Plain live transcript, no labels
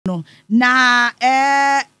no na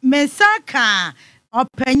mesaka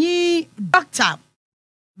opanyi Dr.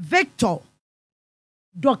 Victor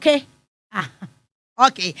Doke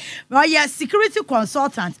okay well yes security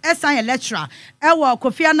consultant SI lecturer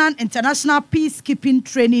Kofi Annan International Peacekeeping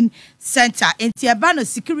Training Center enti no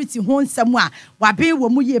security ho nsɛm a waben wo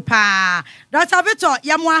mu ye pa Dr. Victor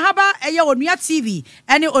yamwa haba Onua TV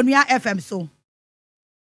ene Onua FM so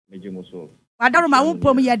mejemuso wadaro ma wo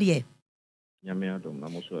pom ye de Yamiadom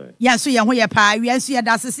Namoso. Yes, so young pa, we answer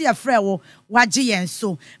that's a freo, waji and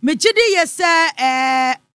so. Mejidi, yes,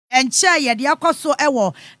 and chair ye the akoso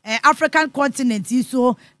ewo African continent,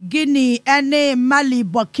 so Guinea, any Mali,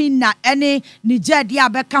 Burkina, any Niger,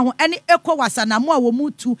 Diabeka, any ECOWAS and Amwa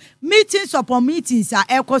Mutu, meetings upon meetings are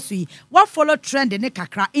ECOWAS. What follow trend in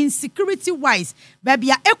Kakra in security wise, baby,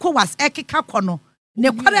 ECOWAS, Ekikakono,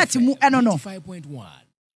 Nequality mu enono. 5.1.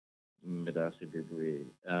 Medasi baby,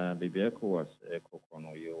 baby ECOWAS,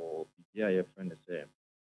 Ekokono, your PAAA friend say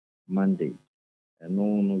Monday, and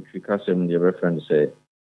no tricasem, the reference say,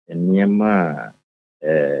 and Niema,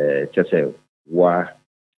 Chase, wa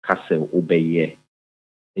Castle obey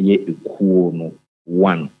ye cool no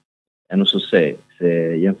one, and also say,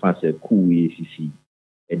 young fancy cool ECC,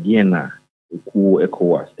 a Diana, cool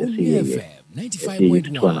ECOWAS, a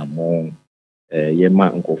 95.1. Yema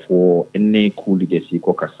nkofo ene cool leaders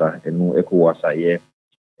ikokasa eno ECOWAS aye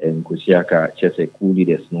nkosiaka chese cool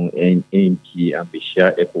leaders no enki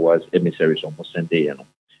ambisha ECOWAS emissaries on Sunday no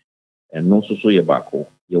eno so ye bako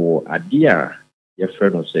ye wo ade a ye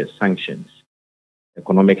friend no say sanctions,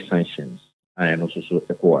 economic sanctions and also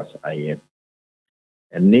ECOWAS aye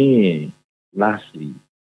ene lastly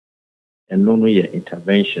eno no ye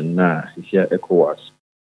intervention na isia ECOWAS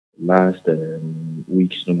last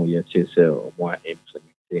weeks no more chase more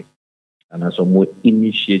implemented and as more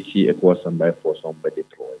initiative ECOWAS and by force on by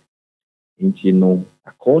deploy.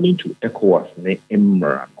 According to ECOWAS ne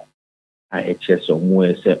Emrano, IHS or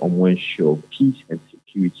more say on ensure peace and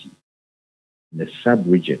security in the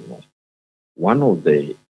sub-region. One of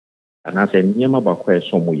the and as a Niama Bakwa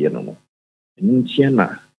Somo Yeno, and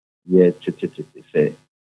Tiana ye say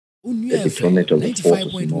the deployment of the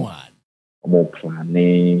forces. More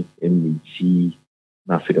planning, MET,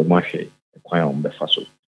 na Fidomache, a quite on Befaso.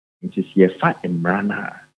 It is ye fat and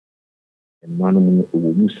brana and one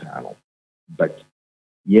Musano. But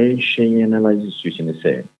ye she analyze the situation is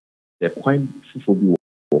saying they're quite for be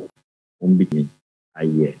between a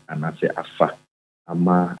year and I say afa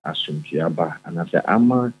ama asumjiaba and I say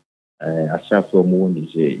ama asafo mo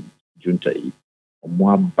ni say junta yi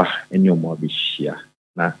omo aba eni omo abishia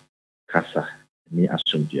na kasa ni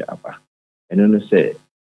asumjiaba. And then say,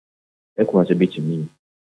 ECOWAS a bit to me.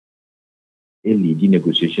 Lead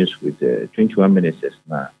negotiations with 21 ministers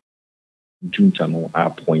now. Juntano are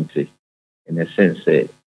appointed in a sense.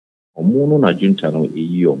 Omono na Juntano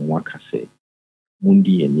e or Mwakase.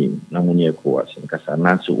 Mundi and him, Namoni ECOWAS and Casa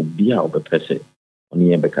Nanso Ubia of a person on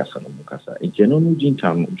the Embecasa no Mukasa. In general,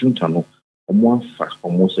 Juntano or more fast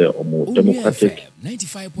or more democratic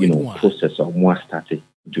process or more started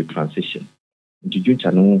into transition. Into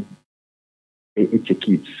Juntano. It's a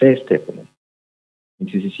key first step.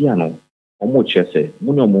 It is a almost say,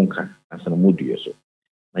 Muno Monka as an moody so.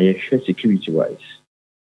 Now, you share security wise.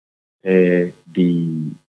 The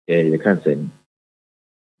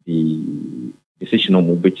decision on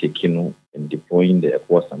mobile taking and deploying the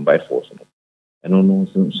ECOWAS and by force. And on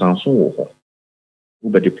Samsung WOHO,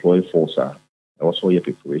 who deploy force are also your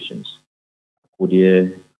preparations. Could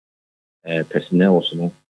personnel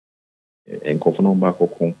also and Kofono back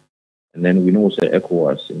home. And then we know that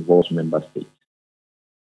ECOWAS involves member states.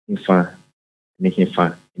 In fact, making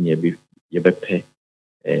fun in your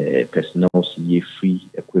personnel, ye free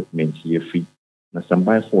equipment, ye free. Now, some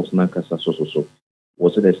by force, Nankasa so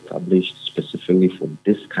was it established specifically for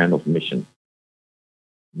this kind of mission?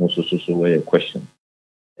 No, so a question.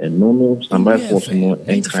 And no, some by force, no,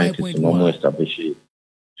 encouraged to normal establish it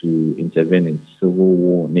to intervene in civil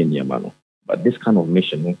war, Ninyamano. But this kind of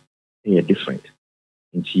mission, they are different.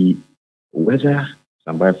 Whether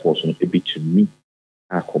some by force will be able to meet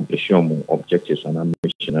accomplishing objectives and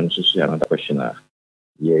mission, and also another question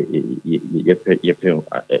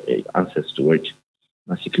answers to it.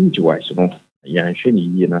 Now, security wise, I'm sure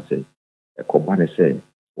you know, a company say,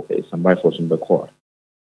 some by force in the core,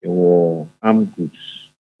 or armed groups,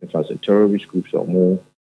 if as a terrorist groups or more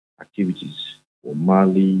activities, or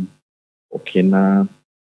Mali, or Kenya,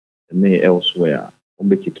 and elsewhere,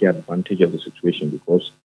 will take advantage of the situation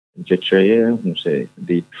because who say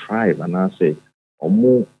they thrive and I say or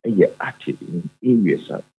more active in areas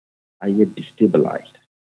that are yet destabilized.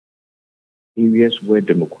 Areas where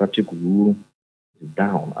democratic rule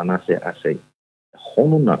down, and I say,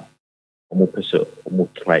 Honona, almost person,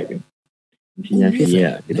 almost thriving.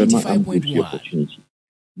 Yeah, the opportunity.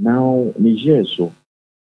 Now, Niger, so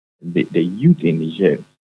the youth in Niger,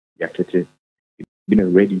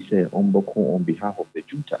 been ready say on behalf of the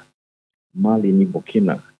junta, Mali ni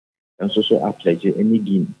Burkina, and so I pledge any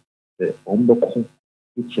Guinea, the Omboko,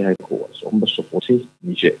 which I call support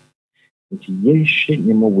Niger. It's yen shit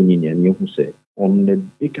nemo winning and you say on the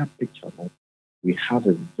bigger picture, we have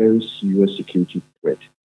a very serious security threat.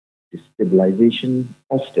 The stabilization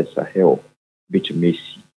of the Sahel, which may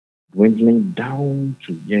see dwindling down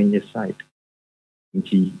to Yenye side.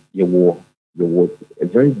 Into your war, a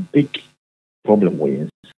very big problem with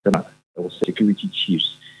there was security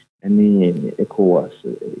chiefs and the ECOWAS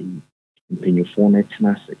in Penuphone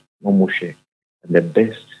Tenase, no more share, and the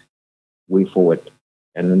best way forward,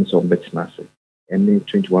 and then some better Tenase. And then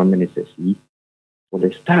 21 minutes for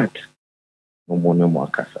the start, no more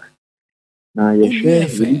Casa. Now, you share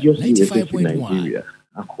religious leaders in Nigeria,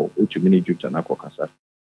 I call which many Juta and Casa.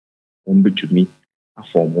 To me, a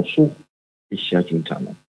form also is shouting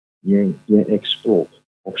tunnel. Explore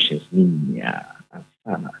options in and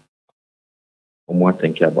Sana. What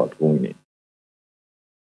think about going in?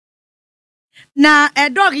 Na a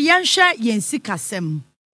dog yansha yensikasem.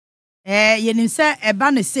 Yenisa a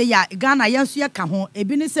banner say ya Ghana yansu kaho, a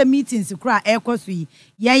binisa meetings cry aircosui,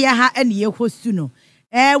 ha and ye hostuno.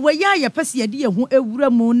 We ya pesi dia who a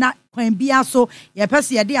wuramu when biaso, ya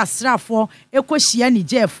pesi dia strafo, equosia ni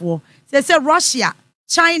jeffo. Say Russia.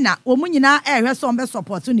 China, Omunina air has some best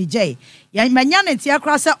support to Niger. Yamanyana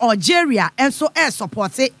Tiacrasa Algeria and so air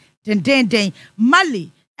support it. Den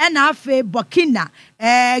Mali and Afe Burkina,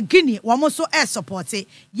 Guinea, Wamoso air support it.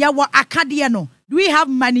 Yawa Acadiano. Do we have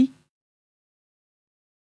money?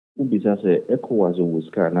 ECOWAS was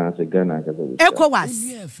Ghana, Ghana,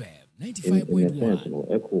 ECOWAS. 95.1.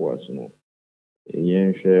 ECOWAS, no.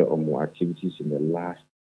 A share of more activities in the last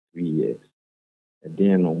 3 years. And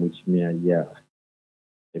then on which me a year.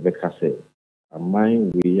 Rebecca said, a mine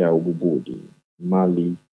we are Ubudi,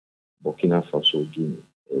 Mali, Burkina Faso, Guinea,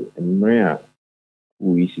 and Maria,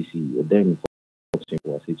 who ECC, a damn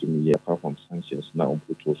was to me apart from sanctions now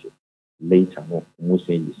put also later more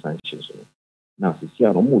saying the sanctions. Now, see,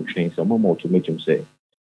 I don't more change some more to make him say,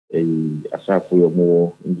 aside for your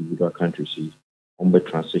more individual countries, on the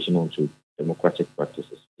transition onto democratic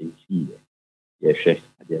practices, yeah, share,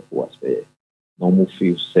 therefore, was fair. Normal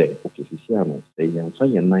feel say, okay, Siciano, say, young, say,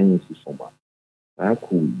 your 9 inches from us. I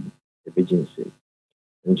cool, the pigeon say,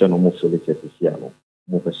 and John almost so little Siciano,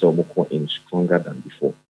 more so more in stronger than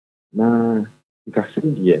before. Now, you can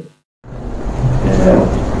see here,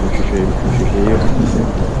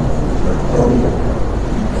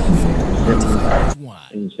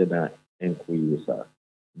 and said that, and queers are,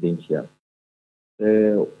 didn't you?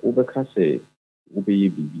 Overcast, Ubi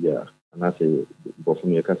Bibia. And I say, but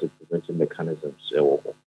from your prevention mechanisms,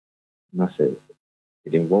 and I say,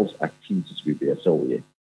 it involves activities with the SOE.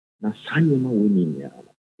 Now, Sanyama winning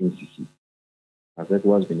in CC, as that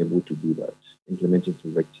was been able to do that, implementing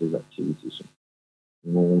corrective activities.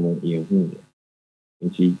 No,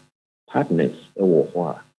 in partners,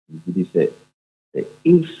 or you say,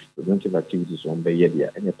 if preventive activities on the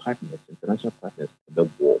area and the partners, international partners, the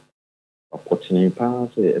war, opportunity pass,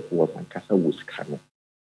 it was and Casa was canon.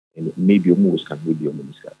 And maybe almost can be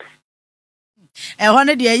almost. I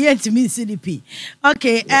wanted the year to mean CDP.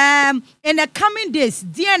 Okay, in the coming days,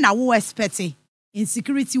 dear now we expect in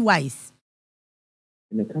security wise.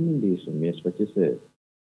 In the coming days, we expect the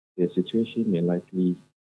situation may likely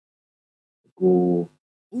go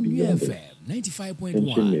beyond 95.1.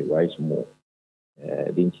 Tension may rise more,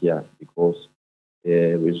 didn't you? Because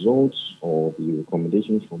the results or the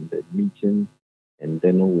recommendations from the meeting and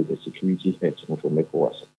then with the security heads from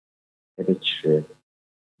ECOWAS.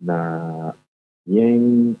 Na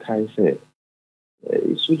yen kai say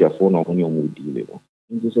soldier for no only on deal.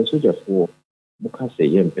 It is a soldier for Muka say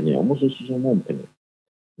yen penny, almost so more penny.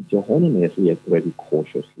 It's your holiness we are very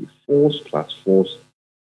cautiously. Force plus force,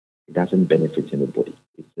 it doesn't benefit anybody.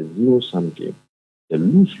 It's a zero-sum game. The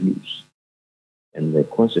lose-lose. And the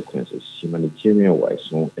consequences, humanitarian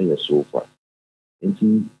wise, no so far.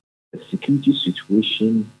 And the security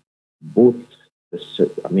situation, both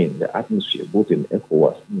the atmosphere, both in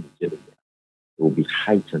ECOWAS and Nigeria, will be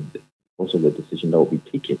heightened because of the decision that will be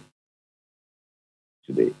taken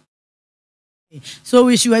today. So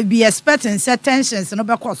we should be expecting set tensions and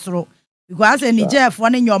over because in Nigeria,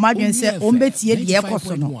 one in your margin said,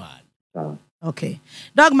 okay.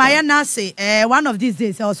 Dog Maya Nasi, one of these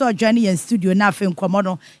days, I also joining in studio, nothing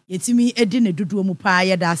commodon, yet me, Edina Dudu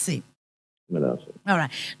Mupaya Dasi. All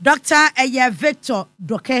right. Dr. Victor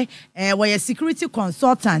Doke, where security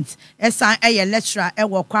consultant, lecturer,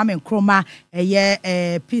 Kwame Nkrumah,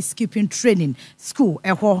 peacekeeping training school,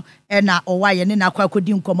 na owaye ne na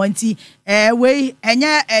kwakodi nkomonti we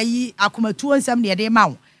enye akomatu onsam ne de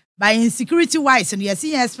ma by insecurity wise and you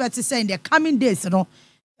see expect to say in the coming days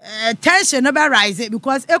tension no be rise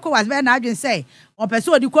because ECOWAS be na adwen say o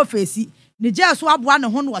person odi ko face ni je so aboa ne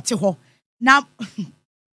ho no wote ho na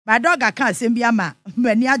my dog can send be ama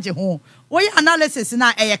mani age ho we analysis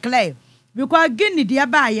na clear because Guinea dia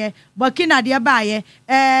baaye Burkina dia baaye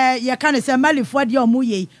ye kan say Malifo dia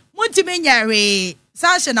omuye muntimi nyare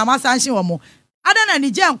sanction na masanction wo mo ada na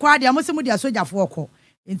Niger nkwa dia mo se mo dia soja fo ko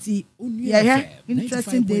nti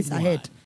interesting days ahead.